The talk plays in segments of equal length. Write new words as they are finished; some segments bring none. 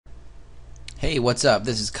Hey, what's up?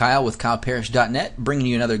 This is Kyle with KyleParish.net, bringing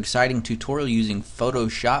you another exciting tutorial using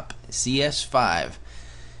Photoshop CS5.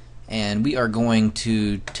 And we are going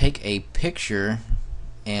to take a picture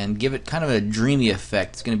and give it kind of a dreamy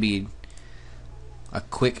effect. It's going to be a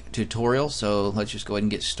quick tutorial, so let's just go ahead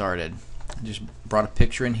and get started. I just brought a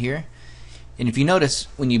picture in here. And if you notice,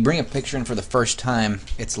 when you bring a picture in for the first time,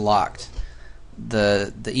 it's locked.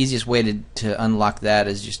 The easiest way to unlock that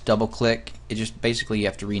is just double click. It just basically you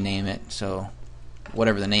have to rename it, so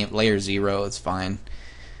whatever the name, layer 0, it's fine.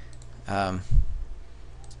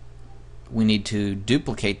 We need to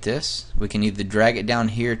duplicate this. We can either drag it down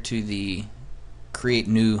here to the create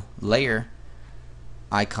new layer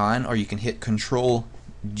icon, or you can hit Control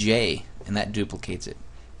J and that duplicates it.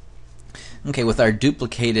 Okay, with our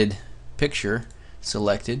duplicated picture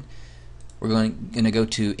selected, we're going to go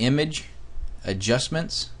to Image,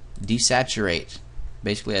 Adjustments, Desaturate.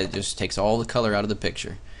 Basically, it just takes all the color out of the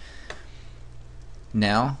picture.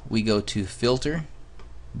 Now we go to Filter,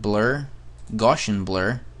 Blur, Gaussian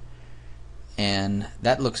Blur, and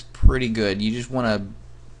that looks pretty good. You just want to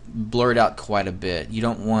blur it out quite a bit. You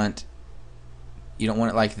don't want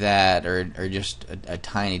it like that, or just a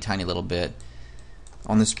tiny little bit.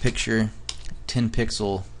 On this picture, 10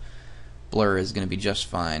 pixel blur is going to be just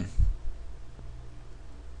fine.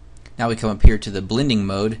 Now we come up here to the blending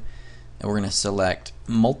mode, and we're going to select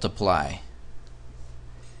multiply,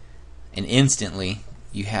 and instantly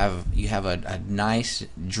you have a nice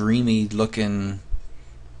dreamy looking,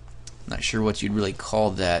 not sure what you'd really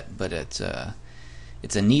call that, but it's a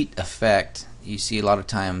neat effect. You see a lot of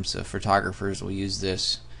times photographers will use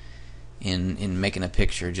this in making a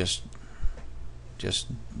picture just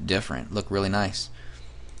different, look really nice.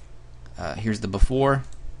 Here's the before,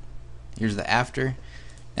 here's the after.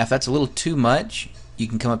 Now if that's a little too much, you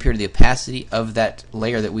can come up here to the opacity of that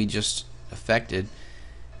layer that we just affected,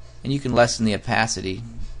 and you can lessen the opacity.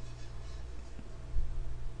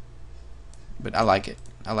 But I like it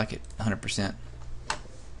 100%.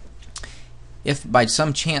 If by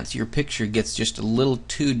some chance your picture gets just a little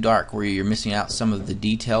too dark, where you're missing out some of the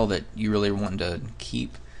detail that you really want to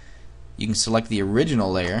keep, you can select the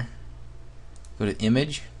original layer, go to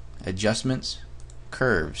Image, Adjustments,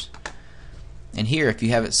 Curves, and here if you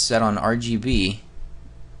have it set on RGB,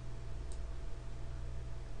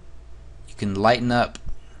 you can lighten up.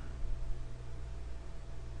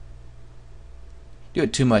 Do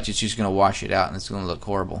it too much, it's just going to wash it out and it's going to look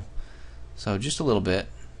horrible. So just a little bit,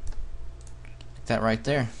 like that right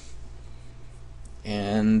there.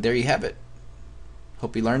 And there you have it.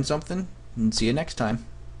 Hope you learned something, and see you next time.